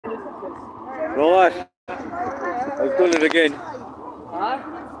know what? I've done it again.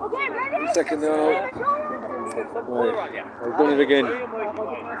 Second now. Right. I've done it again.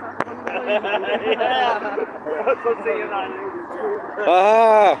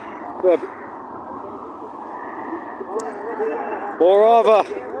 Good. Moreover,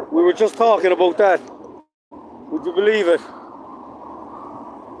 we were just talking about that. Would you believe it?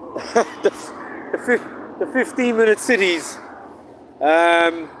 the 15-minute cities.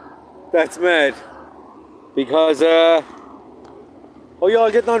 That's mad. Because, how you all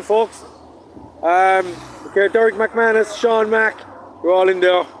getting on, folks? Okay, Derek McManus, Sean Mack, you're all in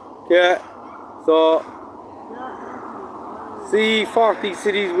there. Okay, so C40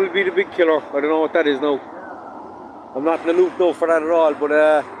 cities will be the big killer. I don't know what that is now. I'm not in the loop though for that at all. But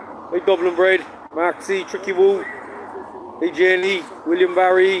hey, Dublin Bread, Mark C, Tricky Woo, AJ Lee, William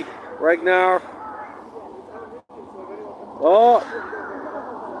Barry, Ragnar. Oh,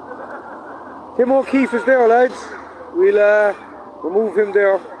 Tim O'Keefe is there, lads. We'll remove him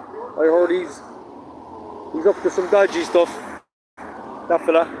there. I heard he's up to some dodgy stuff. That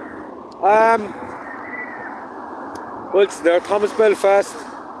fella. Well, it's there. Thomas Belfast,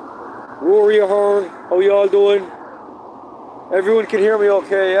 Rory Ahern. How you all doing? Everyone can hear me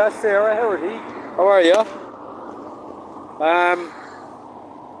okay? Yeah, Sarah Herity. How are you?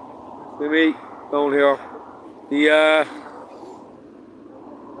 Me down here.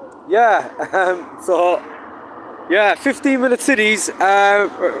 So yeah, 15-minute cities.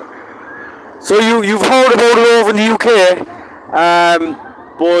 So you've heard about it over in the UK,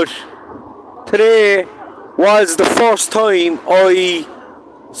 but today was the first time I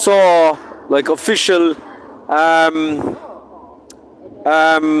saw like official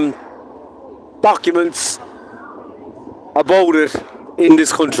documents about it in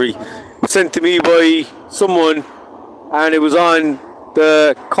this country. Sent to me by someone, and it was on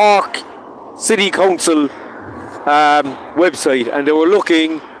the Cork City Council website, and they were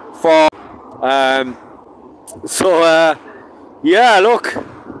looking for yeah, look,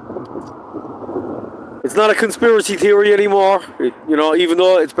 it's not a conspiracy theory anymore. You know, even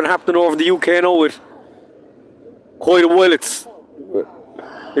though it's been happening over in the UK now with quite a while, it's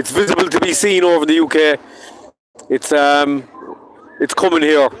visible to be seen over in the UK. It's coming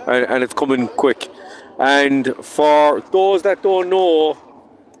here, and it's coming quick. And for those that don't know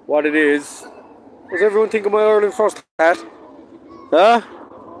what it is, does everyone think of my Ireland First hat? Huh?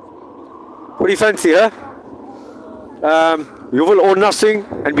 Pretty fancy, huh? You will own nothing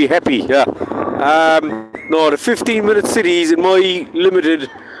and be happy, yeah. No, the 15-minute cities, in my limited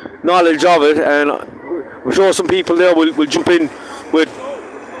knowledge of it, and I'm sure some people there will jump in with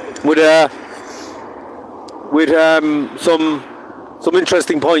some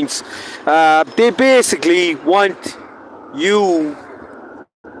interesting points. They basically want you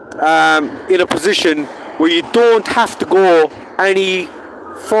in a position where you don't have to go any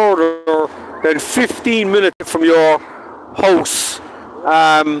further than 15 minutes from your house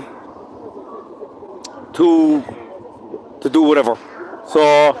to do whatever.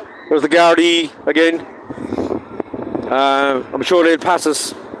 So there's the Gardaí again. I'm sure they'll pass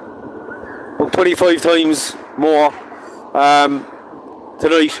us about 25 times more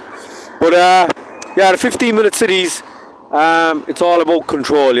tonight. But yeah, the 15-minute cities, it's all about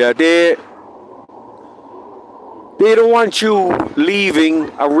control. Yeah, they don't want you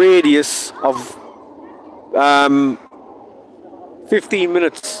leaving a radius of 15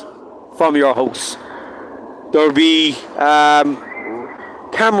 minutes from your house. There'll be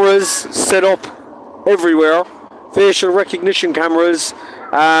cameras set up everywhere, facial recognition cameras,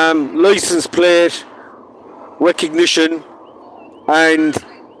 license plate recognition, and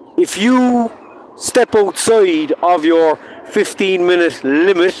if you step outside of your 15-minute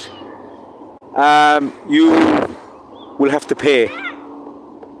limit, you will have to pay.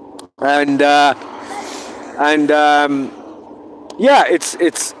 And yeah,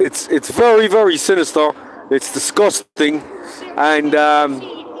 it's very, very sinister. It's disgusting, and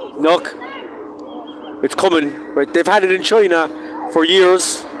look, it's coming. Right, they've had it in China for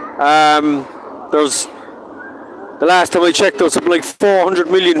years. There's, the last time I checked, there was something like 400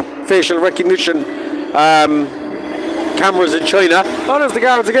 million facial recognition cameras in China. Oh, there's the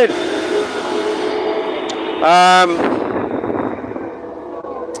guards again.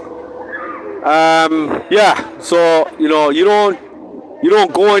 Yeah, so you know, you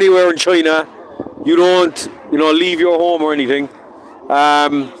don't go anywhere in China. You don't, leave your home or anything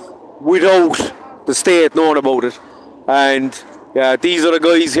without the state knowing about it. And yeah, these are the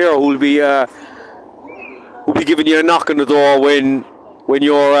guys here who'll be giving you a knock on the door when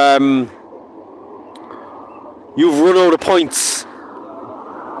you're you've run out of points,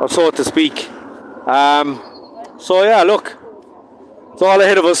 or so to speak. So yeah, look, it's all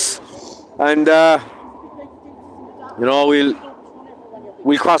ahead of us, and you know,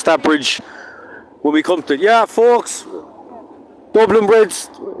 we'll cross that bridge when we come to it. Yeah, folks, Dublin Breads,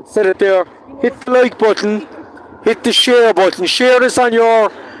 said it there. Hit the like button, hit the share button, share this on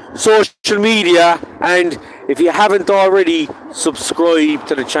your social media, and if you haven't already, subscribe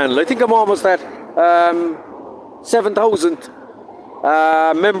to the channel. I think I'm almost at 7,000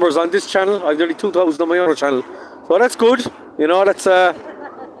 members on this channel. I've nearly 2,000 on my other channel, so that's good. You know,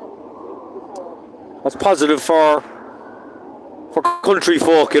 that's positive for country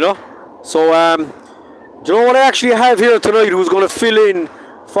folk, you know. So do you know what I actually have here tonight who's going to fill in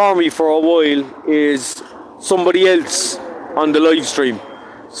for me for a while is somebody else on the live stream.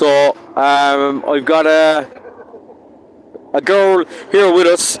 So I've got a girl here with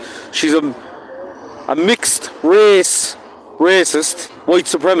us. She's a mixed racist, white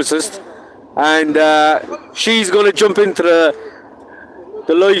supremacist, and she's going to jump into the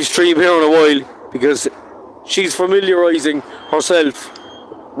live stream here in a while because she's familiarising herself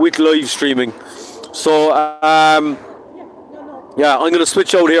with live streaming. So yeah, I'm going to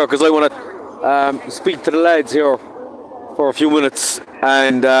switch out here because I want to speak to the lads here for a few minutes,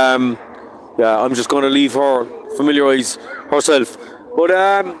 and yeah, I'm just going to leave her familiarise herself. But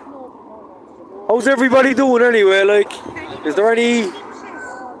how's everybody doing anyway? Like, is there any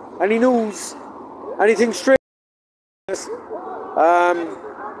news, anything strange? I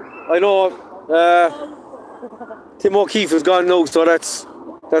know Tim O'Keefe is gone now, so that's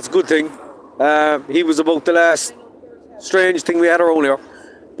a good thing. He was about the last strange thing we had around here.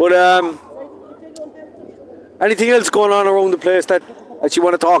 But anything else going on around the place that you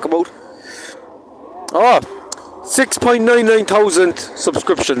want to talk about? Oh, 6.99 thousand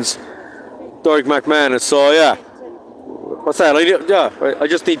subscriptions, Derek McManus. So yeah, what's that? I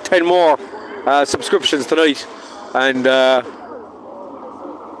just need 10 more subscriptions tonight, and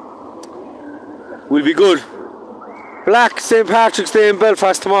we'll be good. Black St. Patrick's Day in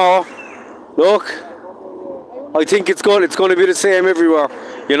Belfast tomorrow. Look, I think it's going to be the same everywhere,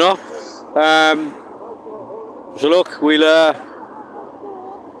 you know. So look, we'll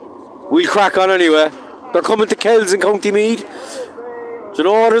crack on anyway. They're coming to Kells in County Meath. Do you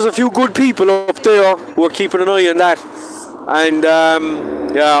know, there's a few good people up there who are keeping an eye on that, and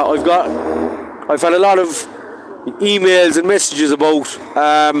yeah, I've had a lot of emails and messages about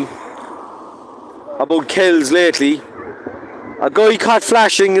Kells lately. A guy caught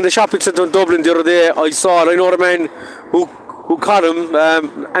flashing in the shopping centre in Dublin the other day. I saw it. I know the man who caught him,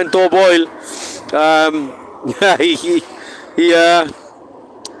 Anto Boyle. Yeah,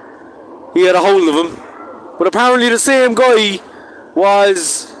 he had a hold of him. But apparently the same guy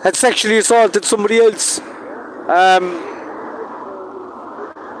had sexually assaulted somebody else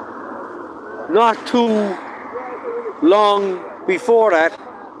not too long before that.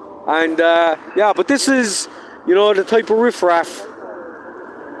 And yeah, but this is, you know, the type of riffraff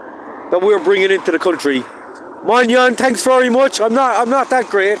that we're bringing into the country. Manyan, thanks very much. I'm not that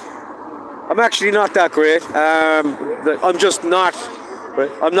great. I'm actually not that great. I'm just not.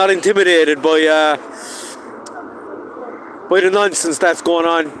 I'm not intimidated by the nonsense that's going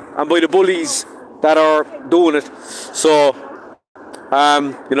on and by the bullies that are doing it. So,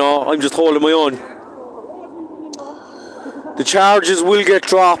 you know, I'm just holding my own. The charges will get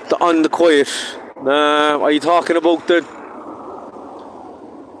dropped on the quiet. Are you talking about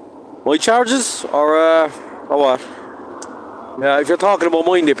my charges or what? Yeah, if you're talking about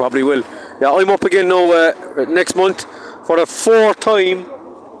mine, they probably will. Yeah, I'm up again now next month for the fourth time.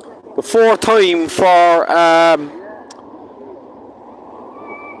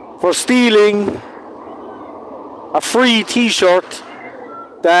 For stealing a free T-shirt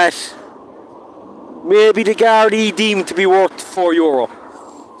that maybe the Gardaí deemed to be worth €4.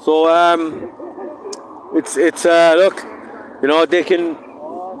 So it's look, you know, they can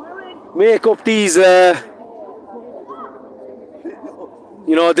make up these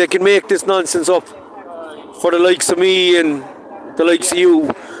you know, they can make this nonsense up for the likes of me and the likes of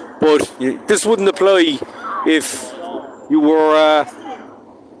you, but this wouldn't apply if you were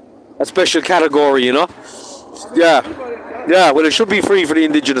a special category, you know. Yeah, well, it should be free for the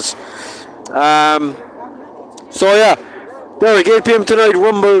indigenous. So yeah, Derek, 8 p.m. tonight,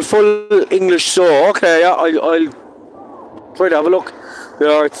 Rumble full English show. Okay, yeah, I'll try to have a look.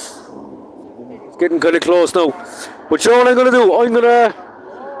 Yeah, it's getting kind of close now. But you know what I'm going to do? I'm going to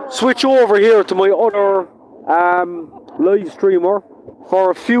switch over here to my other live streamer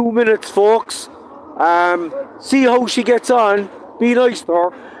for a few minutes, folks. See how she gets on. Be nice to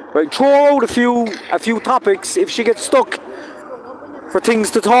her. Right, throw out a few topics if she gets stuck for things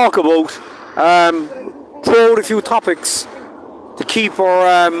to talk about. throw out a few topics to keep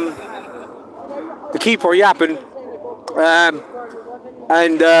her yapping.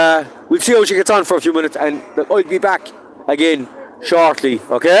 And we'll see how she gets on for a few minutes, and I'll be back again shortly.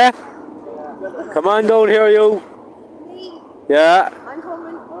 Okay? Come on down here, you. Yeah. I'm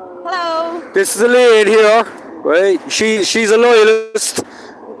coming. Hello. This is Elaine here, right? She's a loyalist.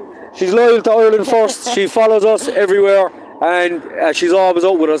 She's loyal to Ireland first. She follows us everywhere, and she's always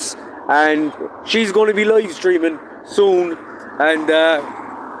out with us. And she's going to be live streaming soon, and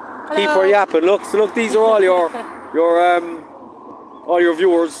keep her yapping. Look, these are all your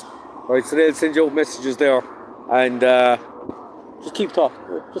viewers. Right, so they'll send you out messages there, and just keep talking.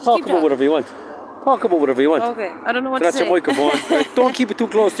 Just talk about whatever you want. Talk about whatever you want. Okay, I don't know what to that's say. Your microphone. Don't keep it too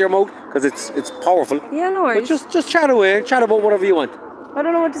close to your mouth because it's powerful. Yeah, no worries. But just chat away and chat about whatever you want. I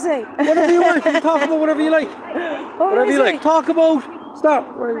don't know what to say. Whatever you want. You can talk about whatever you like. Whatever you like. Talk about.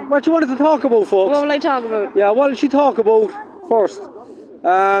 Stop. What you wanted to talk about, folks. What will I talk about? Yeah, what did she talk about first?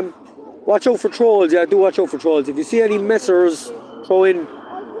 Watch out for trolls. Yeah, do watch out for trolls. If you see any messers, throw in. Do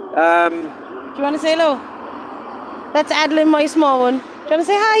you want to say hello? That's Adeline, my small one. Do you want to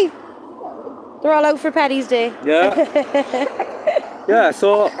say hi? They're all out for Paddy's Day. Yeah. Yeah,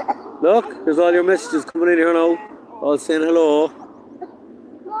 so, look, there's all your messages coming in here now. All saying hello.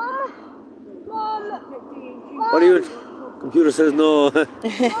 What are you... Computer says no.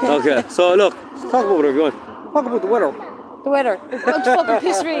 Okay, so look, talk about whatever you want. Talk about the weather. The weather. It's about to fucking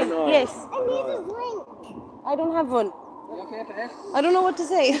piss rain. Yes. I need a drink. I don't have one. I don't know what to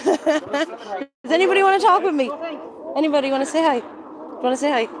say. Does anybody want to talk with me? Anybody want to say hi? Do you want to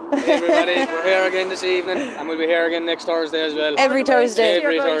say hi? Hey everybody, we're here again this evening, and we'll be here again next Thursday as well. Every Thursday.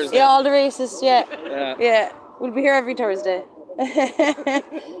 Every Thursday. Yeah, all the races, yeah. Yeah. We'll be here every Thursday.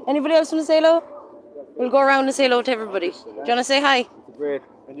 Anybody else want to say hello? We'll go around and say hello to everybody. Do you want to say hi? Great.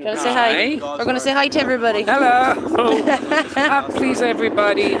 Do you want to say hi? We're going to say hi to everybody. Hello. Please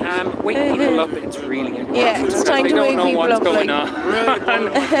everybody, wake people up. It's really important. Yeah, it's time to wake people up. They don't know what's going on.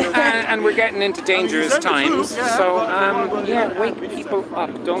 and we're getting into dangerous times. So, wake people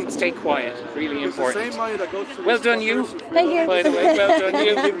up. Don't stay quiet. Really important. Well done, you. Thank you. By the way, well done,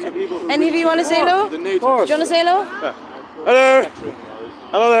 you. Any of you want to say hello? Do you want to say hello? Hello.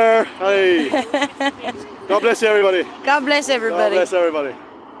 Hello there. Hi. God bless you, everybody. God bless everybody. God bless everybody. Do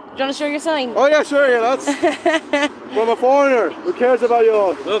you want to show your sign? Oh yeah, sure, yeah, lads. From a foreigner. Who cares about you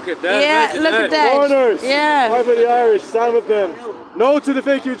all? Look at that. Yeah, look at that. Foreigners. Yeah. Fight for the Irish. Stand with them. No to the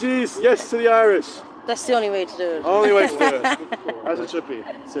fake UGs. Yes to the Irish. That's the only way to do it. Only way to do it. As it should be.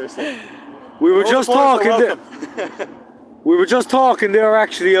 Seriously. We were just talking there. We were just talking there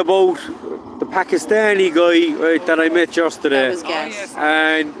actually about the Pakistani guy, right, that I met yesterday. That was gas.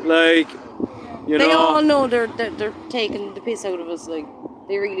 And like, you know. They all know they're taking the piss out of us, like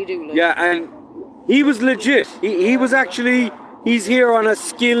they really do. Like. Yeah, and he was legit. He was actually, he's here on a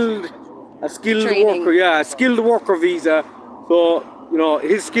skilled Training. worker, yeah, a skilled worker visa. So, you know,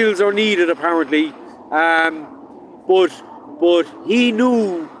 his skills are needed apparently. But he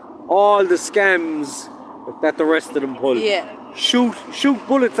knew all the scams that the rest of them pull. Yeah. Shoot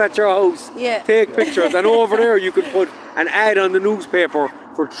bullets at your house. Yeah. Take pictures, and over there you could put an ad on the newspaper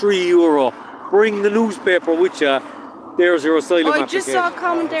for €3. Bring the newspaper with you. There's your asylum I application. just saw a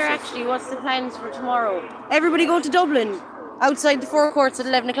comment there actually. What's the plans for tomorrow? Everybody go to Dublin, outside the forecourts at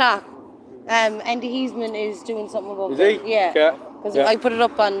 11 o'clock. Andy Heisman is doing something about Is that. he? Yeah. Yeah. Because Yeah. I put it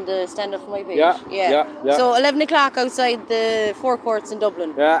up on the stand up for my page. Yeah. So 11 o'clock outside the forecourts in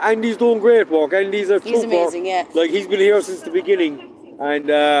Dublin. Yeah, Andy's doing great work. Andy's a trooper. He's amazing, yeah. Like, he's been here since the beginning. And,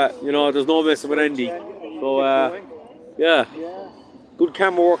 you know, there's no messing with Andy. So, yeah. Good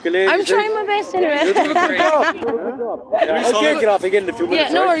camera work, Elaine. I'm trying my best anyway. I'll take it off again in a few minutes.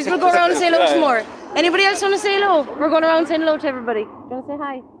 Yeah, no right? worries. We'll go around and say hello Yeah. some more. Anybody else want to say hello? We're going around saying hello to everybody. You want to say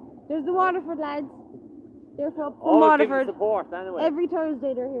hi? There's the Waterford lads. They're from Waterford. Support, anyway. Every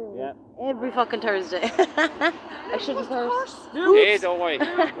Thursday they're here. Yeah. Every fucking Thursday. I shouldn't curse. Hey, don't worry.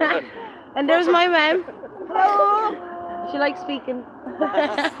 And there's my mum. Hello. She likes speaking. Do you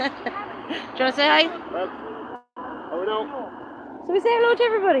want to say hi? Oh no. So we say hello to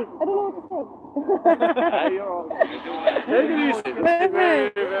everybody. I don't know what to say.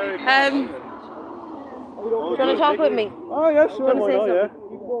 Do you want to talk with me? Oh yeah, sure. Do you Why want not, to yeah.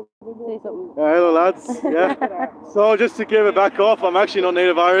 say something? Hello lads. Yeah. So just to give it back off, I'm actually not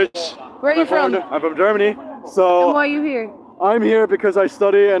native Irish. Where are you from? I'm from Germany. And So why are you here? I'm here because I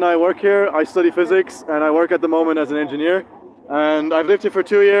study and I work here. I study physics and I work at the moment as an engineer. And I've lived here for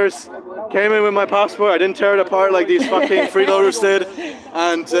 2 years. Came in with my passport. I didn't tear it apart like these fucking freeloaders did.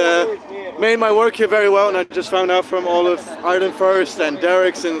 And made my work here very well, and I just found out from all of Ireland First and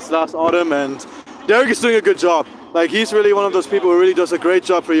Derek since last autumn, and Derek is doing a good job. Like, he's really one of those people who really does a great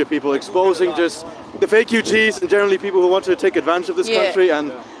job for you people, exposing just the fake UGs and generally people who want to take advantage of this country.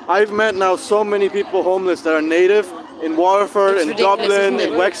 And I've met now so many people homeless that are native in Waterford, in Dublin,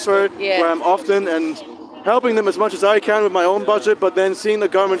 in Wexford, where I'm often, and helping them as much as I can with my own budget, but then seeing the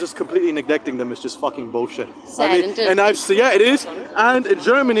government just completely neglecting them is just fucking bullshit. And I've seen, it is. And in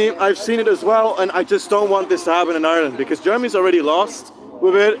Germany, I've seen it as well, and I just don't want this to happen in Ireland because Germany's already lost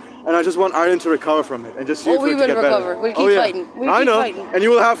with it, and I just want Ireland to recover from it and just for it to get better. We'll keep fighting. We'll keep fighting. And you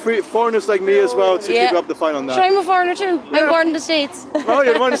will have foreigners like me as well to keep up the fight on that. I'm a foreigner too. I'm born in the States. Oh,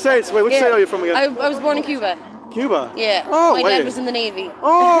 you're born in the States. Wait, which state are you from again? I was born in Cuba. Cuba? Yeah. Oh, my dad was in the Navy.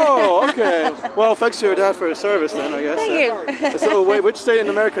 Oh, okay. Well, thanks to your dad for his service then, I guess. Thank you. So, wait, which state in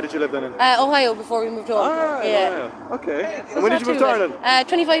America did you live then in? Ohio, before we moved home. Okay. And when did you move to Ireland?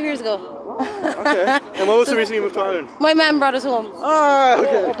 25 years ago. Okay. And what was the reason you moved to Ireland? My mum brought us home.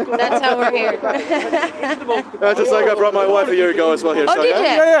 Okay. That's how we're here. Just like I brought my wife a year ago as well here. Oh, so did you?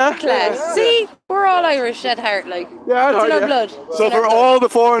 Yeah. Class. See, we're all Irish at heart, like. Yeah, at heart, it's in our blood. So for all the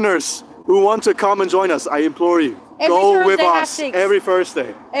foreigners who want to come and join us, I implore you, go with us every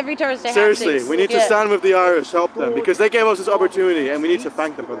Thursday. Every Thursday. Seriously, we need to stand with the Irish, help them, because they gave us this opportunity and we need to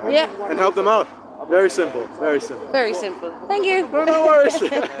thank them for that. Yeah. And help them out. Very simple, very simple. Very simple. Thank you. No worries. Do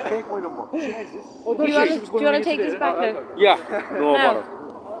you want to take this back now? Yeah, no bother.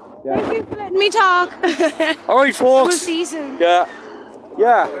 Thank you for letting me talk. All right, folks. We'll see you soon.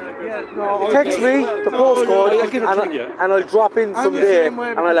 Yeah. Text me the postcode and I'll drop in someday and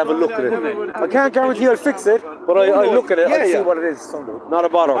I'll have a look at it. I can't guarantee I'll fix it, but I'll look at it and see what it is. Not a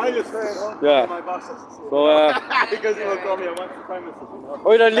bother. Yeah. So, because you will call me a white supremacist.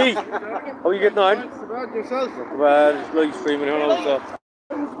 Alright then, Lee. How are you getting on? About yourself? Well, just live streaming here now, so.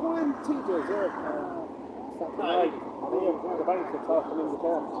 The bank was talking in the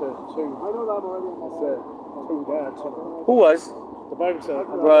car to two. I know that already. Two guards. Who was? The bouncer.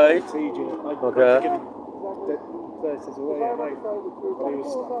 Right. Okay. The places away at night. But he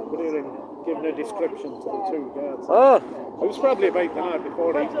was giving a description to the two guards. Oh. It was probably about the night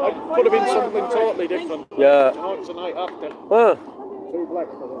before. It could have been something totally different. Yeah. It's the night after. Huh. Two black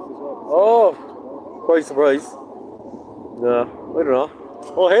fellas as well. Oh. Quite surprised. No, I don't know.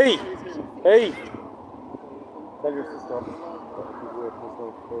 Oh, hey. Hey. Tell your sister.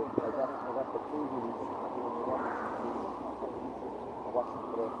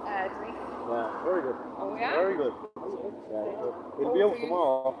 Yeah, very good. Oh, yeah? Very good. Yeah, it'll be out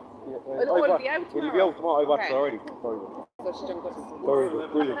tomorrow. It'll be out tomorrow? It'll be out tomorrow. I watched it already. Very good. Very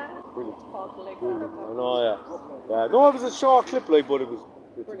good. Brilliant. I know, yeah. No, it was a short clip, like, but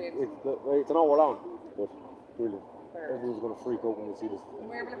it's an hour long. But brilliant. Everyone's going to freak out when they see this.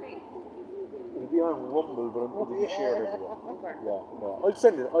 Where will it be? It'll be on Rumble, but it'll be shared everywhere. Yeah. I'll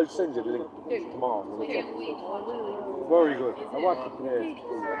send you the link tomorrow. Very good. I watched it today.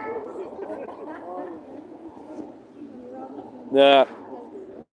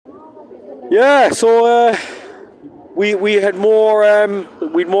 Yeah, so we had more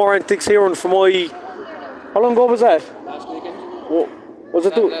antics here on Fermoy. How long ago was that? Last weekend. Was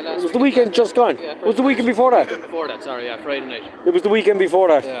it the weekend just gone? Yeah, was the weekend before that? Before that, sorry, yeah, Friday night. It was the weekend before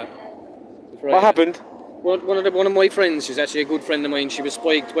that? Yeah. What happened? One of my friends, she's actually a good friend of mine, she was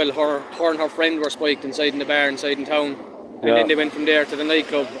spiked. Well, her and her friend were spiked inside in the bar inside in town. And then they went from there to the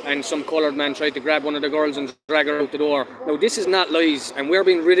nightclub, and some coloured man tried to grab one of the girls and drag her out the door. Now, this is not lies, and we're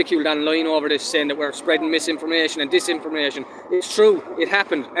being ridiculed online over this, saying that we're spreading misinformation and disinformation. It's true, it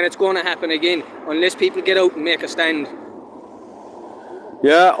happened, and it's going to happen again, unless people get out and make a stand.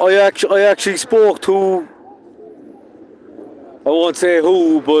 Yeah, I actually spoke to, I won't say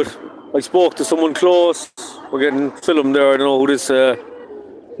who, but I spoke to someone close. We're getting filmed there. I don't know who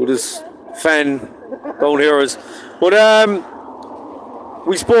this fan down here is, but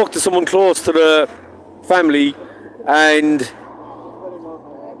we spoke to someone close to the family, and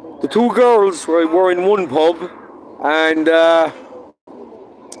the two girls were in one pub, and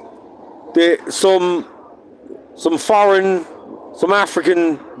some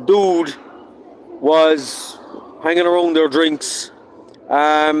African dude was hanging around their drinks.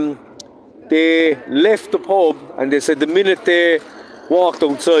 They left the pub, and they said the minute they walked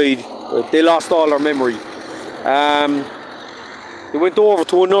outside, they lost all their memory. They went over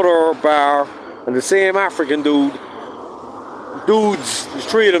to another bar, and the same African dudes, there's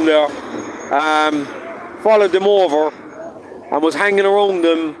three of them there, followed them over and was hanging around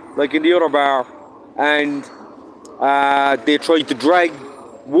them like in the other bar, and they tried to drag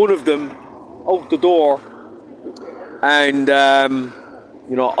one of them out the door and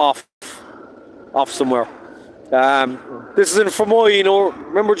off off somewhere. This is in Fermoy, you know.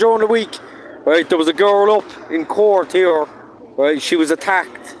 Remember during the week, right? There was a girl up in court here, right? She was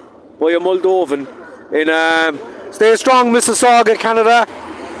attacked by a Moldovan in Stay Strong, Mississauga, Canada.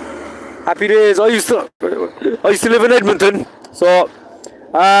 Happy days. I used to live in Edmonton, so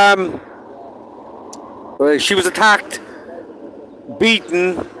she was attacked,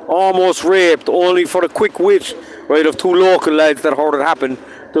 beaten, almost raped, only for the quick wit, right, of two local lads that heard it happen.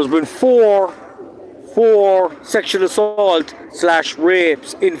 There's been four sexual assault /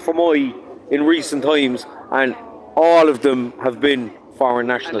 rapes in Fermoy in recent times, and all of them have been foreign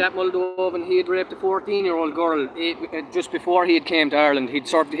national. And that Moldovan, he had raped a 14-year-old girl just before he had came to Ireland. He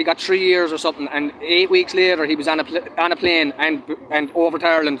got 3 years or something, and 8 weeks later he was on a plane and over to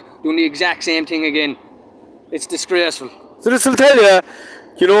Ireland doing the exact same thing again. It's disgraceful. So this will tell you,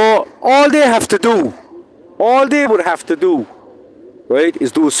 you know, all they would have to do, right,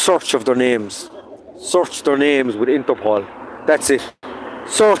 is do a search of their names. Search their names with Interpol. That's it.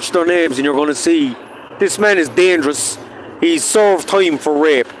 Search their names and you're going to see this man is dangerous. He's served time for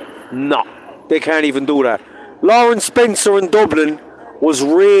rape. No, they can't even do that. Lawrence Spencer in Dublin was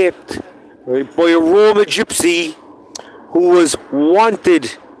raped, right, by a Roma gypsy who was wanted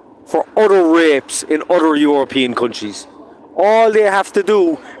for other rapes in other European countries. All they have to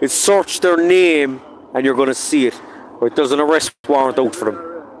do is search their name and you're going to see it. Right, there's an arrest warrant out for them.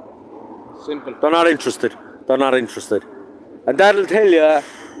 Simple. They're not interested. They're not interested. And that'll tell you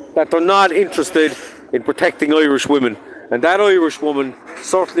that they're not interested in protecting Irish women. And that Irish woman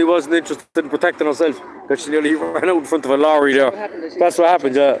certainly wasn't interested in protecting herself, because she nearly ran out in front of a lorry there. That's what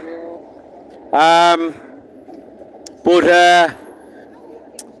happened, yeah.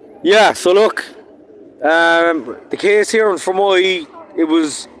 Yeah, so look, the case here in Fermoy, it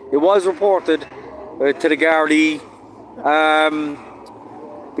was reported to the Gardaí.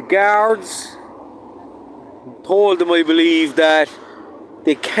 The guards told them, I believe, that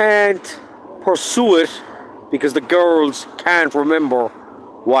they can't pursue it because the girls can't remember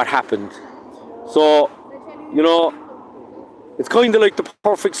what happened. So, you know, it's kind of like the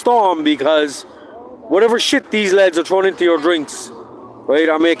perfect storm, because whatever shit these lads are throwing into your drinks, right,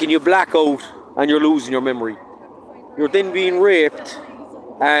 are making you black out and you're losing your memory. You're then being raped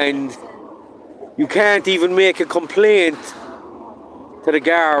and you can't even make a complaint to the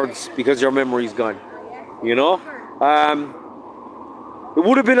guards because your memory's gone, you know. It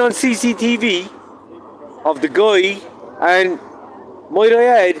would have been on CCTV of the guy, and might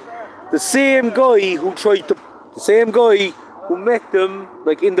I add, the same guy who met them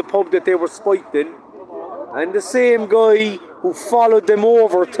like in the pub that they were spiked in, and the same guy who followed them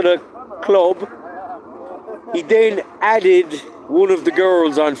over to the club. He then added one of the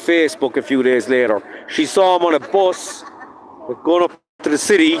girls on Facebook a few days later. She saw him on a bus going up to the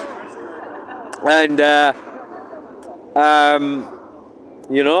city, and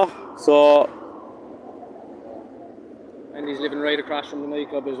you know, so. And he's living right across from the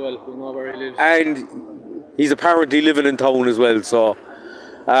nightclub as well. We know where he lives. And he's apparently living in town as well. So,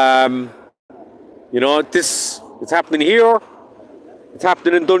 you know, it's happening here. It's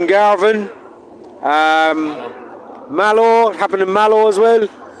happening in Dungarvan. Mallow, it happened in Mallow as well.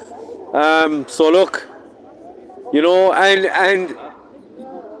 So look, you know, and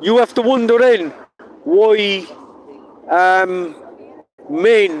you have to wonder then why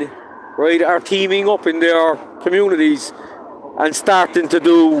men, right, are teaming up in their communities and starting to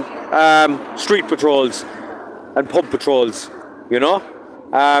do street patrols and pub patrols, you know,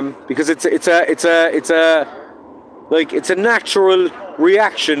 because it's a natural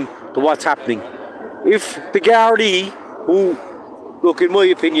reaction to what's happening. If the Gardaí, who, look, in my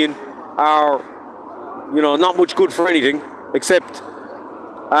opinion, are, you know, not much good for anything except,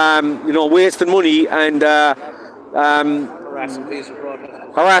 you know, wasting money and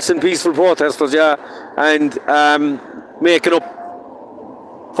harassing peaceful protesters, yeah, and making up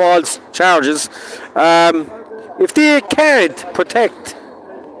false charges. If they can't protect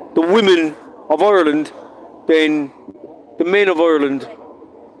the women of Ireland, then the men of Ireland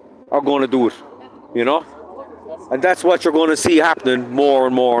are going to do it, you know, and that's what you're going to see happening more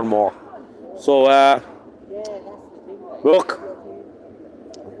and more and more. So, look,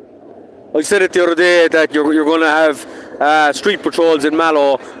 I said it the other day that you're going to have street patrols in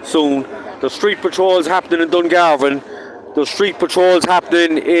Mallow soon. There's street patrols happening in Dungarvan. There's street patrols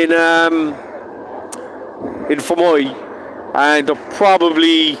happening in Fermoy, and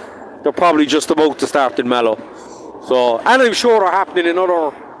they're probably just about to start in Mallow. So, and I'm sure they're happening in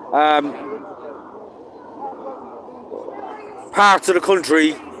other parts of the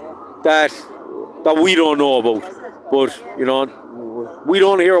country that we don't know about. But, you know, we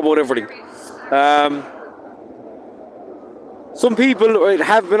don't hear about everything. Some people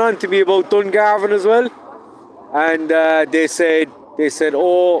have been on to me about Dungarvan as well, and they said,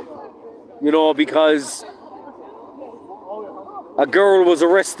 oh, you know, because a girl was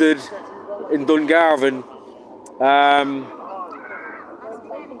arrested in Dungarvan.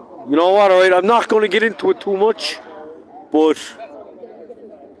 You know what? Alright, I'm not going to get into it too much, but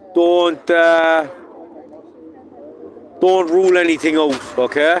don't rule anything out,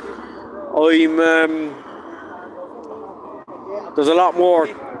 okay? There's a lot more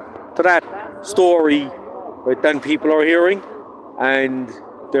to that story, right, than people are hearing, and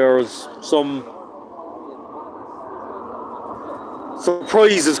there's some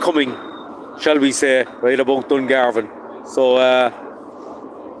surprises coming, shall we say, right, about Dungarvan. So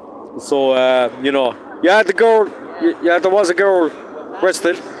you know, yeah, there was a girl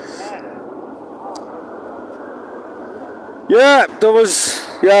arrested. Yeah, there was.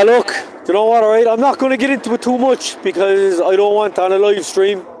 Yeah, look, you know what, alright, I'm not going to get into it too much because I don't want on a live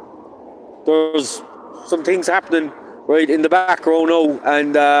stream. There's some things happening right in the background now,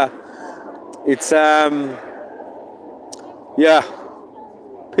 and it's yeah,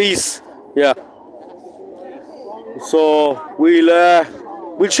 peace, yeah. So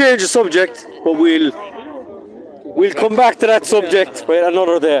we'll change the subject, but we'll come back to that subject right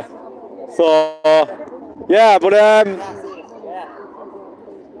another day. So yeah, but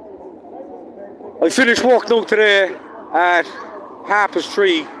I finished work now today at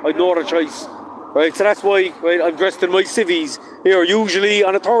 3:30. I'd no other choice, right? So that's why, right, I'm dressed in my civvies here. Usually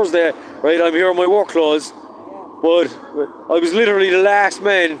on a Thursday, right, I'm here in my work clothes, but I was literally the last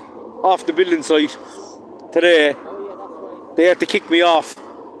man off the building site today. They had to kick me off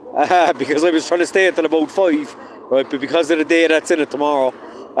because I was trying to stay until about 5, right? But because of the day that's in it tomorrow,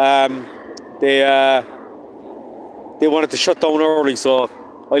 they wanted to shut down early, so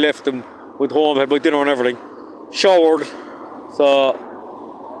I left them. Went home, had my dinner and everything, showered, so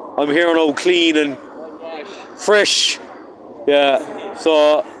I'm here now clean and fresh, yeah,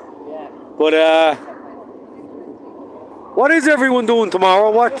 so, but what is everyone doing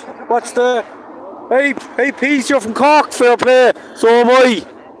tomorrow? What's the, hey Peace, you're from Cork, fair play, so am I,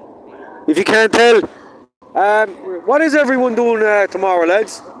 if you can't tell. What is everyone doing tomorrow,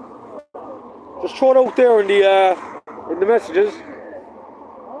 lads? Just throw it out there in the messages.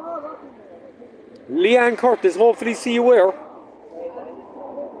 Leanne Curtis, hopefully see you where.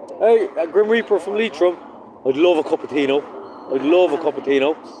 Hey, Grim Reaper from Leitrim. I'd love a cup of tea now.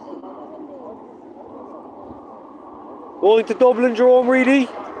 Going to Dublin, Jerome Reedy.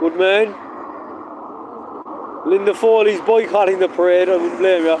 Good man. Linda Foley's boycotting the parade. I wouldn't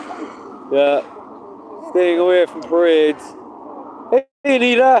blame you. Yeah. Staying away from parades. Hey,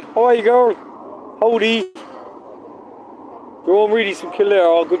 Anita. How are you, girl? Howdy. Jerome Reedy's from Kildare.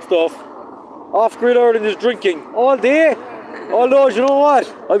 All good stuff. Off-grid Ireland is drinking all day. Although, you know what?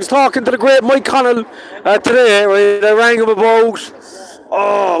 I was talking to the great Mike Connell today. Right? I rang him about,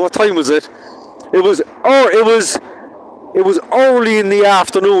 what time was it? It was early in the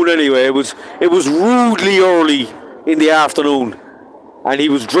afternoon anyway. It was rudely early in the afternoon, and he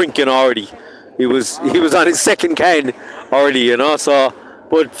was drinking already. He was on his second can already, you know. So,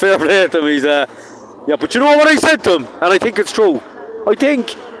 but fair play to him. He's yeah. But you know what I said to him, and I think it's true. I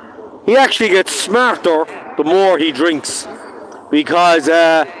think he actually gets smarter the more he drinks, because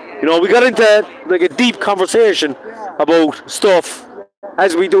you know, we got into like a deep conversation about stuff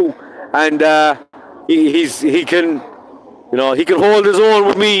as we do, and he can, you know, he can hold his own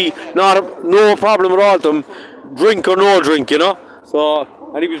with me, no problem at all to him, drink or no drink, you know. So,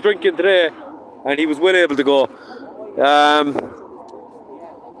 and he was drinking today, and he was well able to go.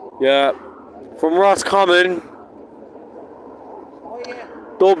 Yeah, from Roscommon,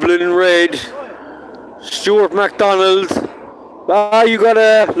 Dublin Red, Stuart MacDonald. You got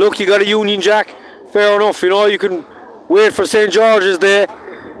a Union Jack. Fair enough, you know, you can wait for St. George's Day.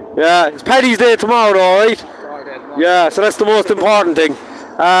 Yeah, it's Paddy's Day tomorrow, though, right? Yeah, so that's the most important thing.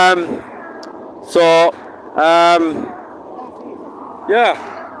 Yeah. So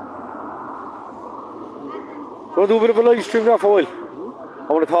I'll do a bit of a live stream now for a while.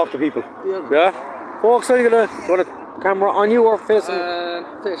 I want to talk to people. Yeah? Folks, are you want a camera on you or facing?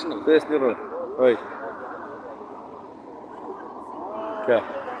 Facing them. Facing the other one. Right. Okay.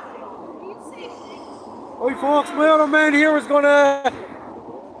 Right, folks, my other man here is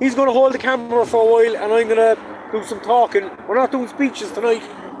he's gonna hold the camera for a while, and I'm gonna do some talking. We're not doing speeches tonight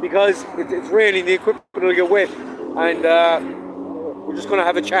because it's raining, the equipment will get wet, and we're just gonna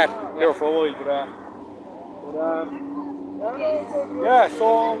have a chat here for a while. But yeah,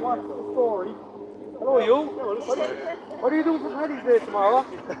 so what's the story? Hello, you. What are you doing for Paddy's Day tomorrow?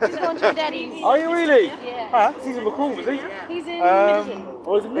 He's going to Daddy's. Are you really? Yeah. He's in Macroom, is he? He's in Middleton.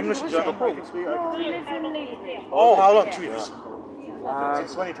 Oh, is it English? No, he lives in Leeds. Oh, how long? 2 years.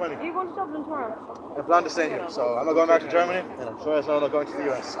 Since 2020. Are you going to Dublin tomorrow? I plan to stay here, so I'm not going back to Germany, and I'm sure as well not going to the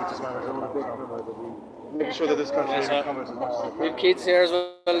US, which is my original plan. So making sure that this country recovers as much as it We have kids here as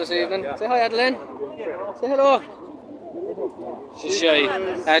well this evening. Say hi, Adeline. Say hello. She's shy.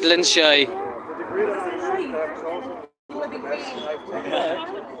 Adeline's shy.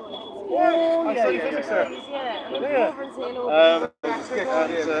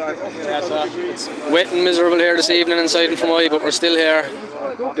 It's wet and miserable here this evening inside in Fermoy, but we're still here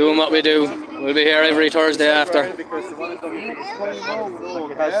doing what we do. We'll be here every Thursday after.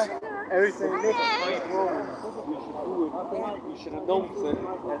 Everything next time we should announce it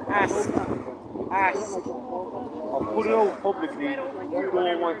and ask or put it out publicly. We don't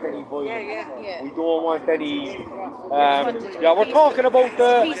want any violence. We don't want any we're talking about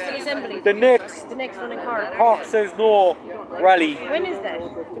Peaceful assembly. the next one in Cork. Cork Says No rally. When is that?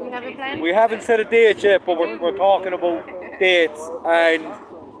 Do we have a plan? We haven't set a date yet, but we're talking about dates, and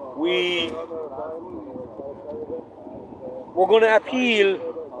we're going to appeal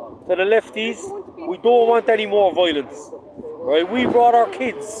to the lefties. We don't want any more violence. Right? We brought our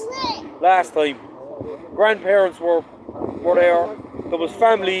kids last time. Grandparents were there. There was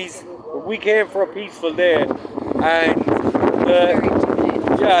families. We came for a peaceful day, and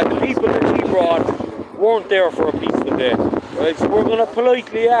the people that we brought weren't there for a peaceful day. Right? So we're going to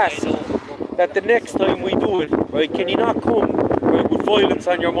politely ask that the next time we do it, right, can you not come with violence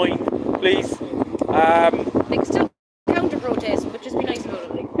on your mind, please? They can still counter-protest, but just be nice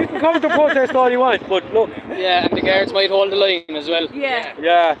about it. You can come to protest all you want, but look. Yeah, and the guards might hold the line as well.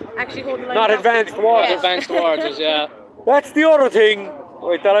 Yeah. Actually hold the line. Not advance towards us. Advance towards us, yeah. That's the other thing,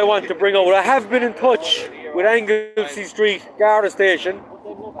 right, that I want to bring out. I have been in touch with Anglesey Street Garda Station,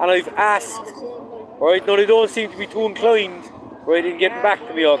 and I've asked, right, now they don't seem to be too inclined, right, in getting back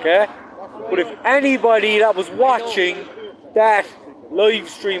to me, okay? But if anybody that was watching that live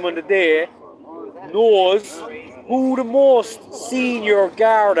stream on the day knows who the most senior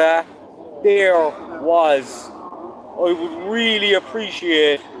Garda there was, I would really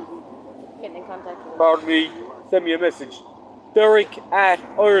appreciate, Getting in contact with pardon me, send me a message. Derek at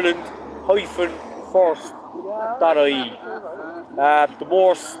Ireland-first.ie.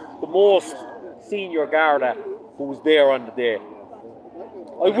 The most senior Garda who was there on the day.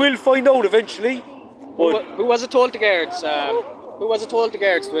 I will find out eventually. But Who was it told to guards? Who was it told to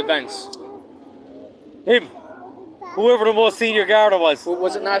guards to advance? him, whoever the most senior Garda was.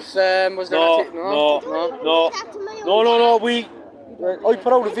 Was it not? Was there not? No. I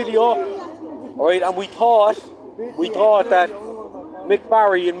put out a video, right, and we thought that Mick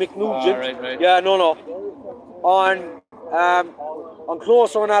Barry and Mick Nugent. Right. Yeah, no. On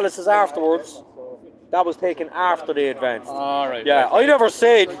closer analysis afterwards, that was taken after they advanced. Right. Yeah, I never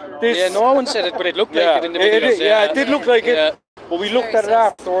said this. Yeah, no one said it, but it looked like it in the videos. It did look like it. But we looked at it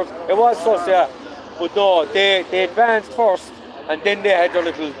afterwards. It was sus, yeah. But no, they advanced first, and then they had their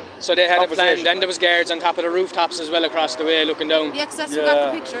little. So they had a plan. conversation. Then there was guards on top of the rooftops as well across the way, looking down. Yeah, because that's who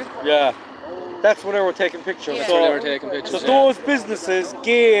got the picture. Yeah, that's when they were taking pictures. Yeah. So they were taking pictures. So those businesses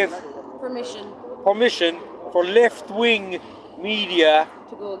gave Permission for left-wing media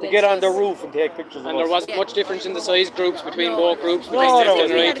to get on the roof and take pictures of And there us. wasn't much difference in the size groups between both groups. No, between there left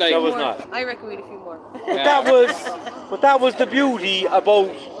wasn't. and right, There was like. not. I reckon we had a few more. But that was the beauty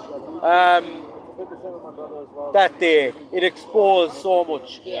about that day. It exposed so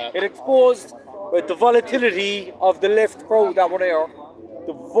much. Yeah. It exposed the volatility of the left crowd that were there,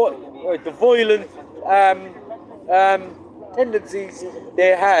 the violent tendencies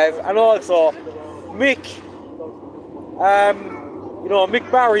they have, and also Mick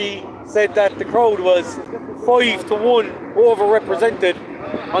Barry said that the crowd was 5-1 overrepresented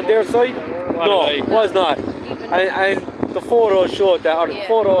on their side. No, it was not. And the photo showed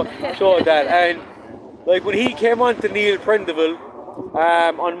that, and like when he came on to Neil Prendeville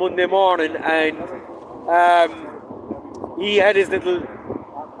on Monday morning, and he had his little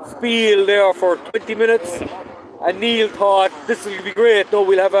spiel there for 20 minutes, and Neil thought this will be great. No,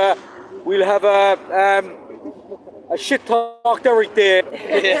 we'll have a shit talk Derek day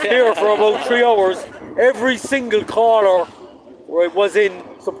here for about 3 hours. Every single caller was in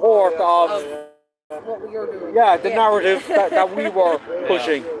support of What you're doing. the narrative that we were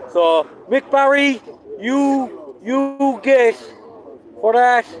pushing. So Mick Barry, you get for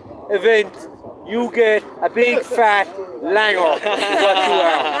that event, you get a big fat langer. What you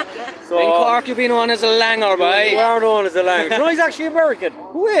are. So Thank Cork, you've been on as a langer, You boy. are known as a language. No, he's actually American.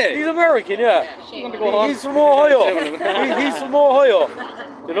 Who is? He's American, yeah. You want to go home? He's from Ohio. He's from Ohio.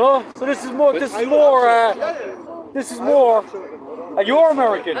 You know? So this is more, and you're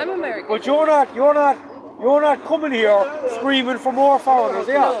American. I'm American. But you're not coming here screaming for more foreigners,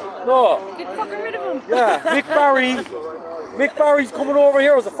 yeah? No. Get fucking rid of him. Yeah, Mick Barry's coming over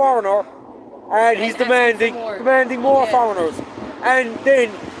here as a foreigner, and he's demanding more foreigners. And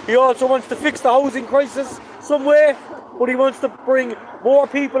then he also wants to fix the housing crisis some way, but he wants to bring more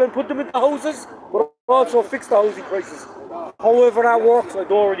people and put them into houses, but also fix the housing crisis. However that works, I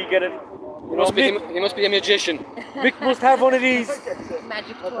don't really get it. You know, He must be a magician. Mick must have one of these,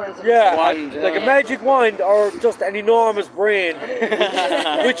 Magic tourism. wand, like a magic wand, or just an enormous brain,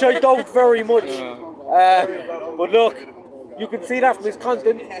 which I doubt very much. But look, you can see that from his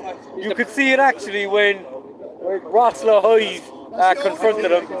content. You could see it actually when Rosla Hyde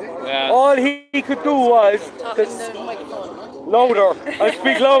confronted him. Yeah. All he could do was louder, and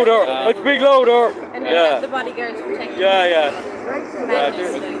speak louder, and speak louder. And then have the bodyguards protect him. Yeah.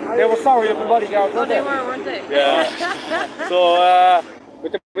 They were sorry of the bodyguards, Oh, weren't they they? were, weren't they? Yeah. So,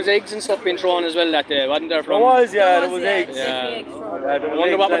 But there was eggs and stuff being thrown as well that day, wasn't there? there was eggs. Yeah. There I was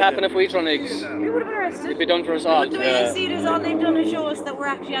wonder what would eggs happen if we thrown eggs. We would have been arrested. It'd be done for us all. But the way I see it is all they've done is show us that we're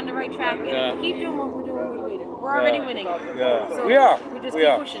actually on the right track. And if we keep doing what we're doing, we'll win. We're already winning. Yeah. So We are. We just We keep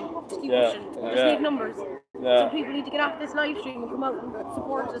are. pushing. Just keep Yeah. pushing. We just Yeah. need numbers. Yeah. So people need to get off this live stream and come out and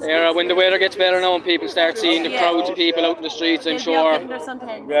support us. Yeah, when the weather gets better now and people start seeing the crowds of people out in the streets, I'm They'll be out sure getting their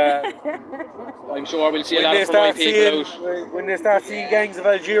suntans. Yeah. we'll see a When lot they of Fermoy start people seeing, out. when they start seeing gangs of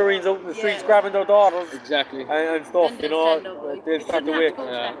Algerians out in the streets grabbing their daughters Exactly. and stuff, Then you they'll stand know, up, like, they'll it start to shouldn't have wake. to go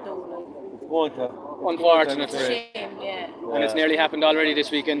to Yeah. that though, like. It's going to. Unfortunately. Shame, yeah. And it's nearly happened already this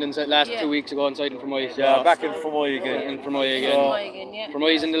weekend and last Yeah. 2 weeks ago inside in Fermoy. So Yeah, back in Fermoy again. in Fermoy Fermoy again. again, yeah.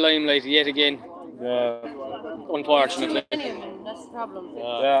 Fermoy's in the limelight yet again, Yeah. unfortunately. Too many of them, that's the problem.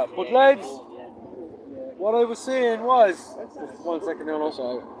 Yeah. But lads, what I was saying was, just 1 second now,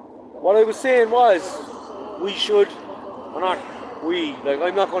 also. What I was saying was, we should, or not we, like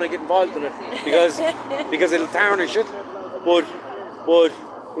I'm not going to get involved in it because it'll tarnish it. But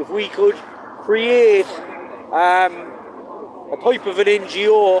if we could create a type of an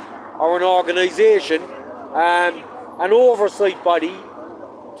NGO or an organisation, an oversight body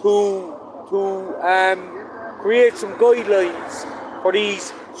to create some guidelines for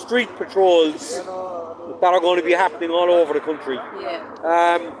these street patrols that are going to be happening all over the country.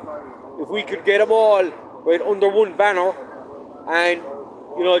 Yeah. If we could get them all right under one banner and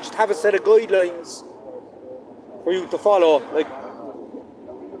just have a set of guidelines for you to follow, like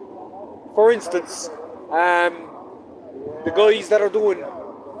for instance, the guys that are doing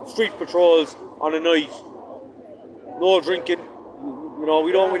street patrols on a night, no drinking. We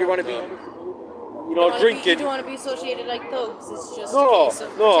don't really want to be, drinking. You don't want to be associated like thugs. It's just No, a case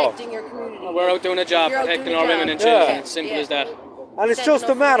of no. protecting your community. We're out doing a job, You're out protecting doing our a women job. and children. Yeah. It's simple Yeah. as that. And it's Standing just a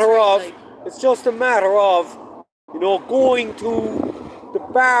up for matter what's of, right, going to the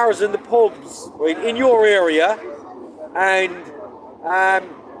bars and the pubs, right, in your area, and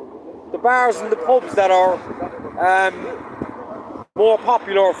the bars and the pubs that are more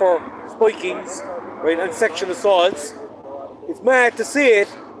popular for spikings, right, and sexual assaults. It's mad to see it.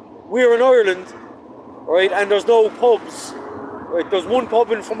 We're in Ireland, right, and there's no pubs. Right, there's one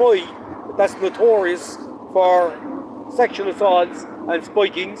pub in Fermoy that's notorious for sexual assaults and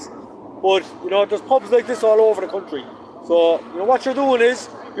spikings, but there's pubs like this all over the country. So what you're doing is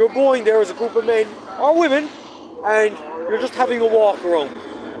you're going there as a group of men or women, and you're just having a walk around,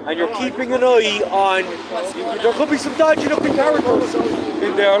 and you're keeping an eye on. There could be some dodgy looking characters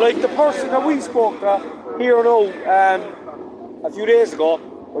in there, like the person that we spoke to here now a few days ago,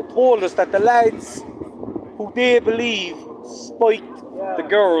 told us that the lads who they believe spiked the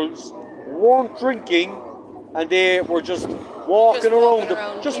girls weren't drinking, and they were just walking around,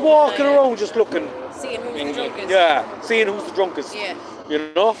 just looking. Seeing who's the drunkest. Yeah, seeing who's the drunkest. Yeah.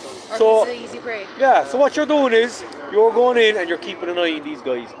 Or who's the easy prey. yeah, so what you're doing is you're going in and you're keeping an eye on these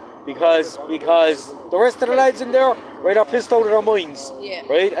guys because the rest of the lads in there, right, are pissed out of their minds. Yeah.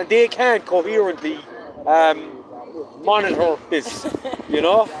 Right? And they can't coherently monitor this,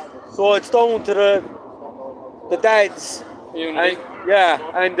 So it's down to the dads Unity.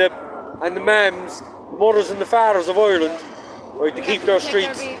 and the mams, mothers and the fathers of Ireland, right, to keep their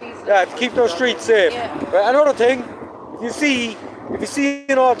protect streets their babies. to keep their streets safe. Yeah. Right, another thing, if you see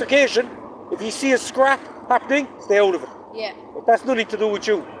an altercation, if you see a scrap happening, stay out of it. Yeah. But that's nothing to do with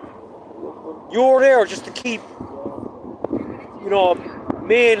you. You're there just to keep,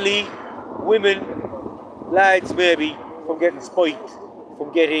 mainly women, lads maybe, from getting spiked,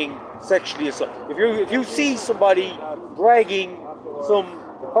 from getting sexually assault. If you see somebody dragging some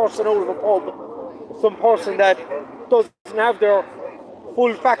person out of a pub, some person that doesn't have their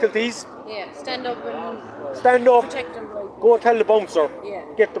full faculties, Yeah, stand up and stand up, protect them. Like, go tell the bouncer, Yeah.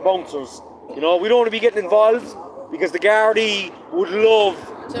 get the bouncers. You know, we don't want to be getting involved because the Gardaí would love.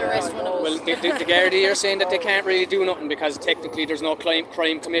 to arrest one of us. Well, the Gardaí are saying that they can't really do nothing because technically there's no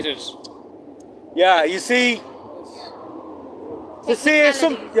crime committed. Yeah, you see, to say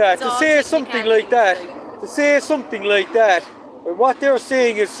something like that, what they're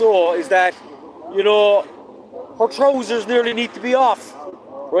saying is that, you know, her trousers nearly need to be off,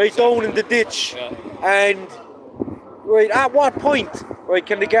 right down in the ditch, Yeah. and right at what point, right,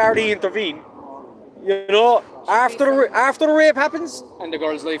 can the Gardaí intervene? You know, after the rape happens, And the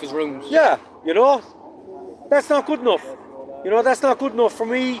girl's life is ruined. yeah, you know, that's not good enough. You know, that's not good enough for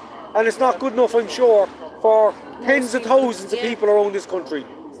me, and it's not good enough, I'm sure, for tens of thousands of people around this country.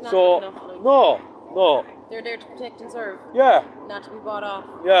 not So, good enough, like- no, They're there to protect and serve, yeah, not to be bought off.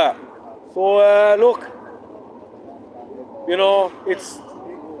 yeah. So, look, you know, it's,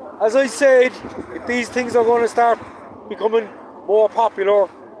 as I said, these things are going to start becoming more popular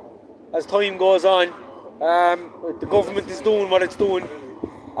as time goes on. The government is doing what it's doing.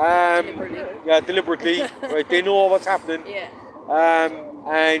 Deliberately. Yeah, deliberately. Right, they know what's happening. Yeah.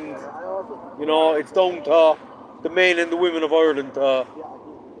 And you know, it's down to the men and the women of Ireland to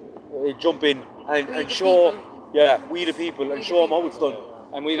jump in and show, we the people, and show them how it's done.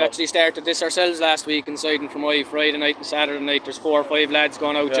 And we've actually started this ourselves last week inside in Fermoy, Friday night and Saturday night. There's 4 or 5 lads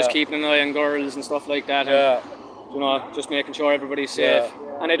going out just keeping an eye on girls and stuff like that. And, you know, just making sure everybody's safe.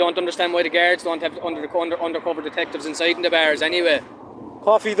 And I don't understand why the guards don't have undercover detectives inside in the bars anyway.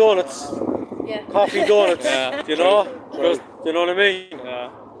 Coffee donuts. Yeah. Coffee donuts. Yeah. You know? You know what I mean? Yeah.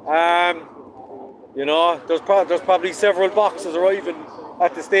 You know, there's probably several boxes arriving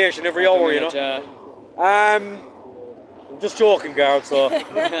at the station every hour, you know. I'm just joking, guard. So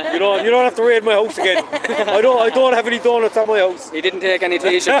you don't have to raid my house again. I don't have any donuts at my house. He didn't take any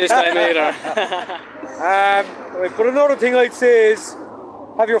t-shirt this time either. Right, but another thing I'd say is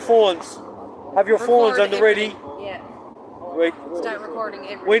have your phones. Have your phones on the ready. Yeah. Right. Start recording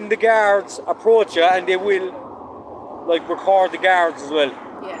everything. When the guards approach you, and they will, like, record the guards as well.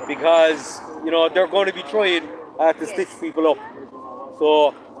 Yeah. Because, you know, they're going to be trying to stitch people up.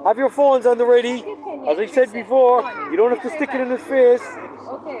 So have your phones on the ready. As I said before, you don't have to stick it in his face.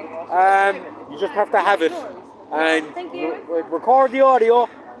 Okay. You just have to have it. And Thank you. record the audio,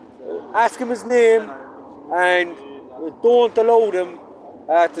 ask him his name, and don't allow them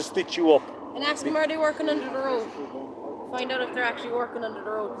to stitch you up. And ask them, are they working under the road? Find out if they're actually working under the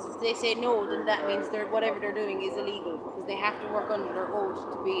road. Because if they say no, then that means whatever they're doing is illegal. Because they have to work under the road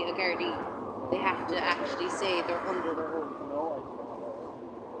to be a Gardaí. They have to actually say they're under the road.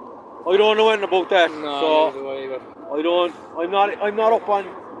 I don't know anything about that. No, So neither way, but I'm not up on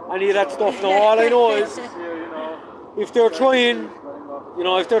any of that stuff now. All I know is if they're trying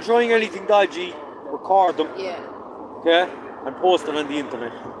anything dodgy, record them, okay, and post them on the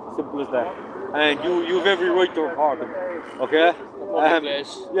internet. Simple as that. And you've every right to record them, okay?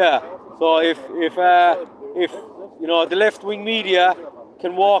 Yeah. So if you know the left-wing media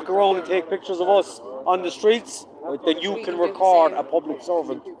can walk around and take pictures of us on the streets, then you can record a public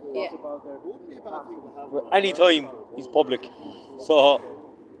servant. Yeah. Anytime he's public. So,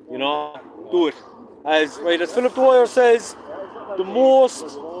 you know, do it. As Philip Dwyer says, the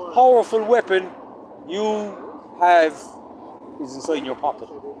most powerful weapon you have is inside your pocket.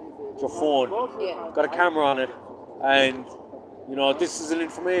 It's your phone. Yeah. Got a camera on it. And, you know, this is an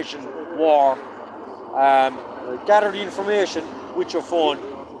information war. Gather the information with your phone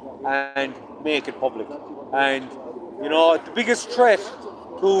and make it public. And, you know, the biggest threat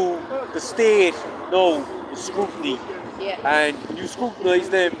to the state now is scrutiny. Yeah. And when you scrutinise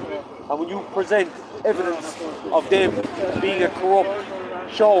them and when you present evidence of them being a corrupt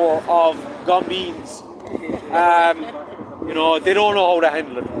shower of gone beans, you know, they don't know how to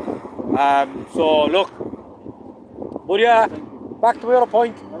handle it. So look, but yeah, back to my other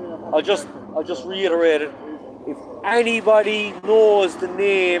point, I'll just reiterate it. If anybody knows the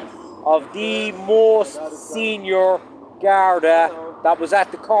name of the most senior Garda that was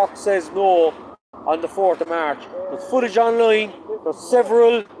at the Cork Says No on the 4th of March. There's footage online,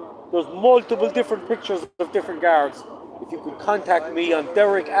 there's multiple different pictures of different guards. If you could contact me on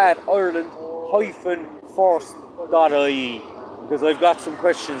derek@ireland-first.ie because I've got some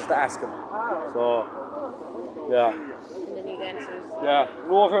questions to ask him. So, yeah. And then you get answers. Yeah,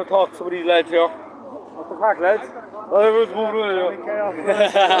 go over and talk to some of these lads here. What's the crack, lads? Everyone's moving around.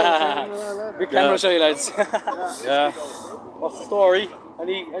 big camera shy lads. Yeah. What's the story?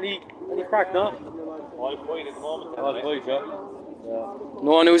 Any crack, no? All quiet at the moment. All quiet, yeah.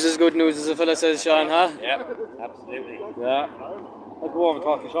 No news is good news, as a fella says, Sean, huh? Yeah, absolutely. Yeah. I'll go over and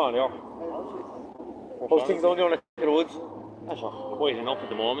talk to Sean, yeah. How's things down there in the woods? That's quite enough at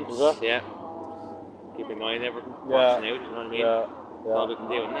the moment. Is it? Yeah. Keep in mind everything. Yeah. Watching out, you know what I mean? Yeah. That's all we can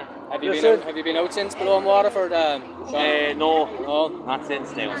do, isn't it? Have you been out since below in Waterford, Sean? No, not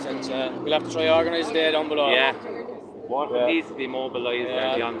since now. Since, we'll have to try organise a day down below. Yeah. Waterford Yeah. needs to be mobilised,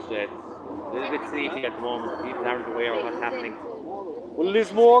 to be honest with you. A little bit sleepy at the moment. People aren't aware of what's happening. Well,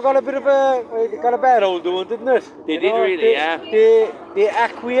 Lismore got a bit of got a bad old doing, didn't it? They did really, yeah. They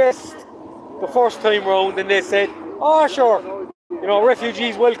acquiesced the first time round and they said, oh sure, you know,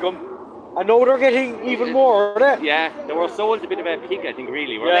 refugees welcome. And now they're getting even more, aren't they? Yeah, they were sold a bit of a pig, I think,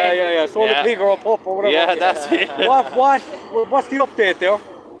 really, weren't Yeah, they? yeah, yeah. Sold a pig or a pup or whatever. Yeah, that's it. What's the update there?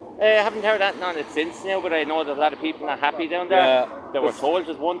 I haven't heard that on it since now, but I know there's a lot of people not happy down there. Yeah. They were told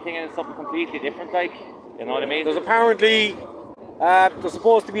just one thing and it's something completely different, like, you know what I mean? There's apparently, there's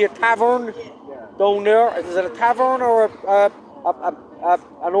supposed to be a tavern down there. Is it a tavern or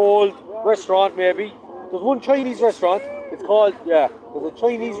an old restaurant maybe? There's one Chinese restaurant. It's called, there's a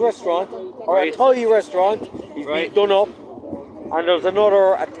Chinese restaurant or a Thai restaurant. It's been done up. And there's a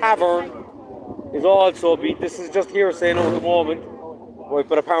tavern is also beat. This is just hearsay now at the moment. Right,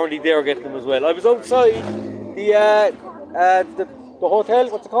 but apparently they're getting them as well. I was outside the hotel,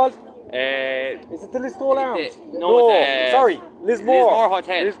 what's it called? Is it the Lismore Arms? No, sorry, Lismore. Lismore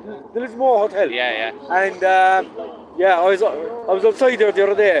Hotel. The Lismore Hotel. Yeah. And I was outside there the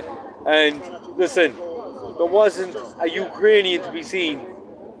other day, and listen, there wasn't a Ukrainian to be seen.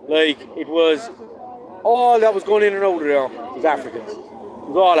 Like, it was all that was going in and out of there was Africans. It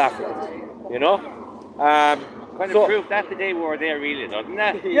was all Africans, you know. Kind of proof that the day we were there, really, doesn't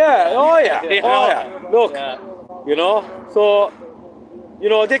it? Yeah. Oh yeah. Yeah. Oh yeah. Look, you know. So, you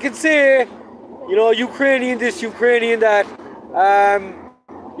know, they can say, you know, Ukrainian this, Ukrainian that.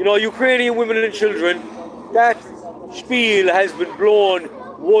 You know, Ukrainian women and children. That spiel has been blown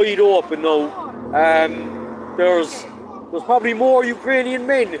wide open now. There's probably more Ukrainian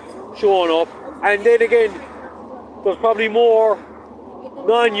men showing up, and then again, there's probably more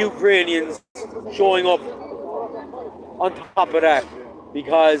non-Ukrainians showing up on top of that,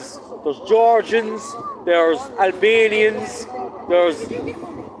 because there's Georgians, there's Albanians, there's,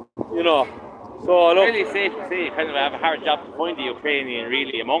 you know, so look. Really safe to say you kind of have a hard job to find the Ukrainian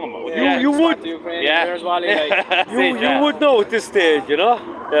really among them. You would, There's Wally, like. you would know at this stage, you know.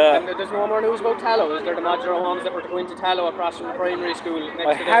 Yeah. And there's no more news about Tallow. Is there the modular homes that were going to Tallow across from the primary school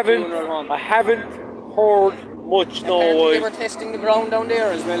next to the funeral home? I haven't heard much. Apparently they were testing the ground down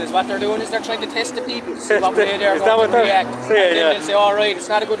there as well. As what they're doing is they're trying to test the people to see what way they're going to react. And then they'll say, all right, it's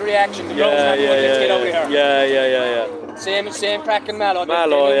not a good reaction. The ground's not good. Let's get out of here. Yeah. Same crack in Mallow.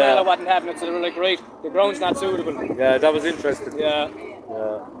 Mallow, Mallow wasn't having it, so they were like, right, the ground's not suitable. Yeah, that was interesting. Yeah.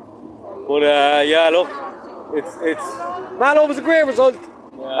 But look, it's Mallow was a great result.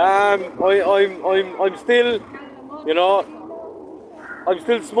 Yeah. I'm still, you know, I'm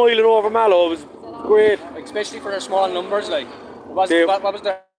still smiling over Mallow. It was great, especially for their small numbers. Like, what was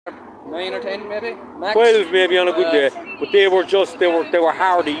there? 9 or 10 maybe? Max? 12 maybe on a good day. But they were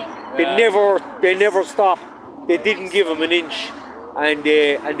hardy. They never stopped. They didn't give them an inch, and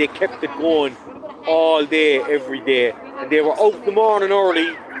they kept it going all day, every day. And they were out in the morning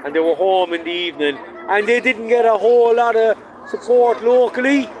early, and they were home in the evening. And they didn't get a whole lot of support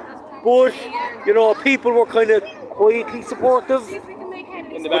locally, but you know, people were kind of quietly supportive,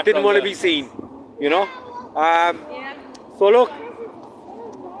 but didn't want to be seen. You know. So look.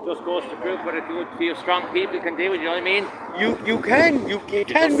 Just goes to prove what a few strong people can do. You know what I mean? It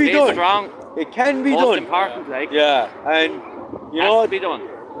can be done. Strong. It can be Most done. important, like. Yeah, and you know, has to be done.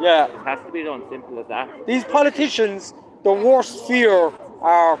 Yeah, it has to be done. Simple as that. These politicians, their worst fear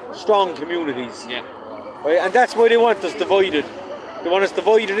are strong communities. Yeah. Right, and that's why they want us divided. They want us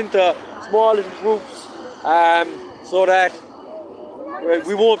divided into small little groups, so that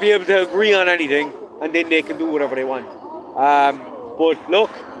we won't be able to agree on anything, and then they can do whatever they want. But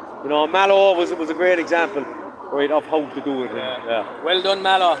look, you know, Mallow was a great example, right, of how to do it. Yeah. Well done,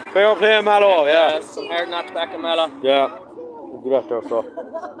 Mallow. Fair play, Mallow. Yeah. Some hard knocks back in Mallow. Yeah. We'll do that there, so.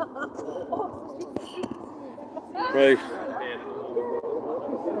 Right.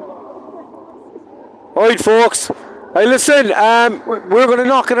 Alright, folks. Hey, listen, we're going to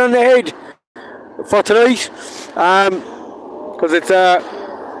knock it on the head for tonight, because it's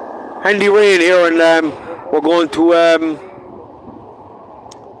handy rain here, and we're going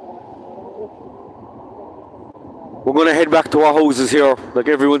to head back to our houses here. Like,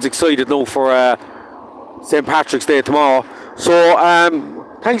 everyone's excited now for St. Patrick's Day tomorrow. So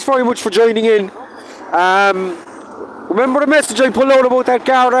thanks very much for joining in. Remember the message I put out about that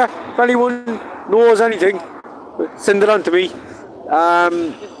Garda? If anyone knows anything, send it on to me.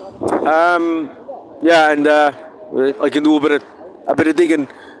 Yeah, and I can do a bit of digging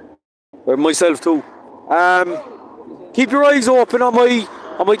myself too. Keep your eyes open on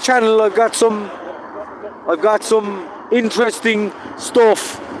my channel. I've got some interesting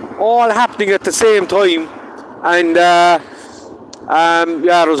stuff all happening at the same time, and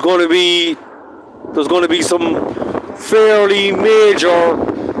yeah, there's going to be some fairly major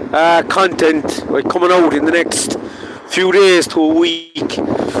content coming out in the next few days to a week.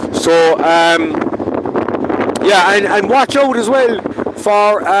 So yeah, and watch out as well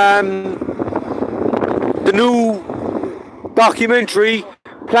for the new documentary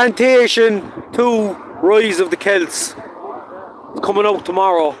Plantation 2 Rise of the Celts. It's coming out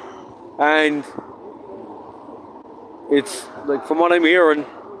tomorrow, and it's like, from what I'm hearing,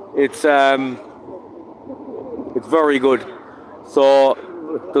 it's very good. So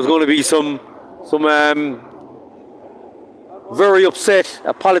there's going to be some very upset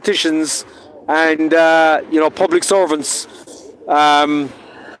politicians and public servants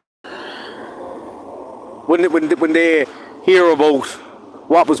when they hear about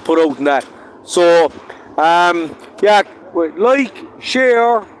what was put out in that. So yeah, like,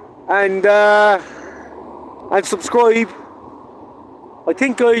 share, and subscribe. I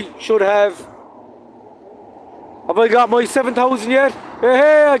think I should have I got my 7,000 yet?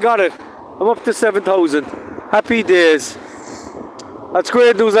 Hey, I got it. I'm up to 7,000. Happy days. That's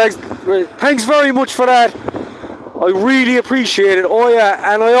great news, guys. Thanks very much for that. I really appreciate it. Oh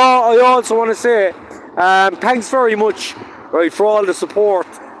yeah, and I also want to say thanks very much, right, for all the support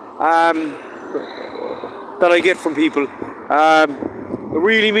that I get from people. It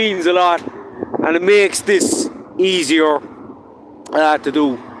really means a lot, and it makes this easier to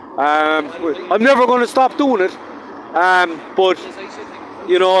do. I'm never going to stop doing it, but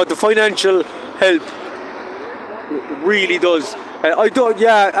the financial help really does. I've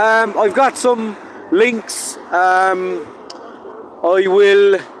got some links. I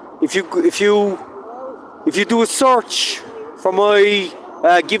will, if you do a search for my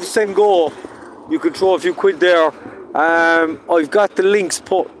Give Send Go, you can throw a few quid there. I've got the links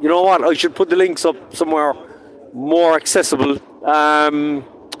put. You know what? I should put the links up somewhere more accessible.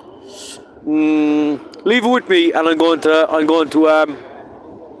 Leave it with me, and I'm going to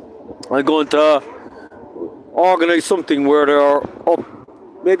organise something where they're up.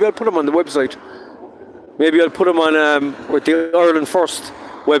 Maybe I'll put them on the website. Maybe I'll put them on with the Ireland First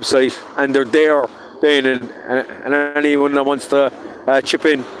website, and they're there then, and anyone that wants to chip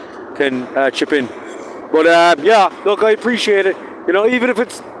in can chip in. But yeah, look, I appreciate it. Even if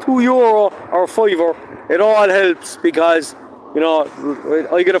it's €2 or €5, it all helps, because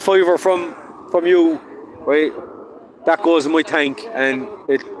I get a €5 from you, right? That goes in my tank, and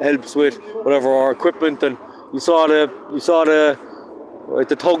it helps with whatever our equipment. And you saw the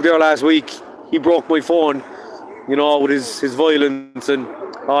tug there last week. He broke my phone, with his violence and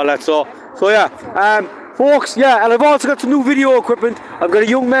all that. So yeah, folks. Yeah, and I've also got some new video equipment. I've got a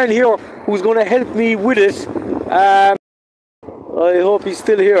young man here who's going to help me with it. I hope he's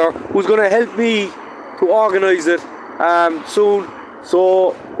still here. Who's going to help me to organise it soon.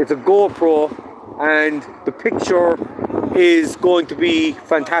 So it's a GoPro, and the picture is going to be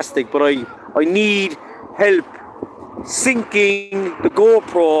fantastic. But I need help syncing the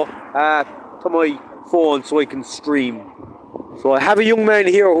GoPro to my phone so I can stream. So I have a young man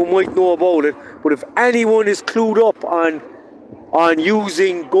here who might know about it. But if anyone is clued up on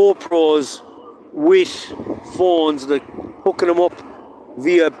using GoPros with phones, like hooking them up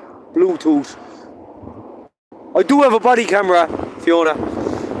via Bluetooth, I do have a body camera, Fiona.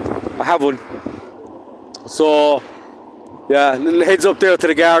 I have one. So yeah, little heads up there to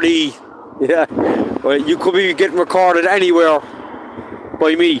the Gardaí. Yeah, well, you could be getting recorded anywhere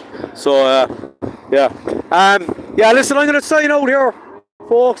by me. So yeah, yeah. Listen, I'm gonna sign out here,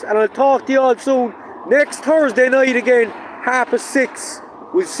 folks, and I'll talk to you all soon. Next Thursday night again, 6:30.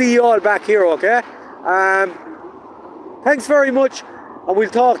 We'll see you all back here, okay? Thanks very much, and we'll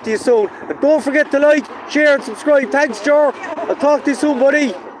talk to you soon. And don't forget to like, share, and subscribe. Thanks, Joe. I'll talk to you soon,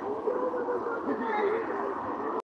 buddy.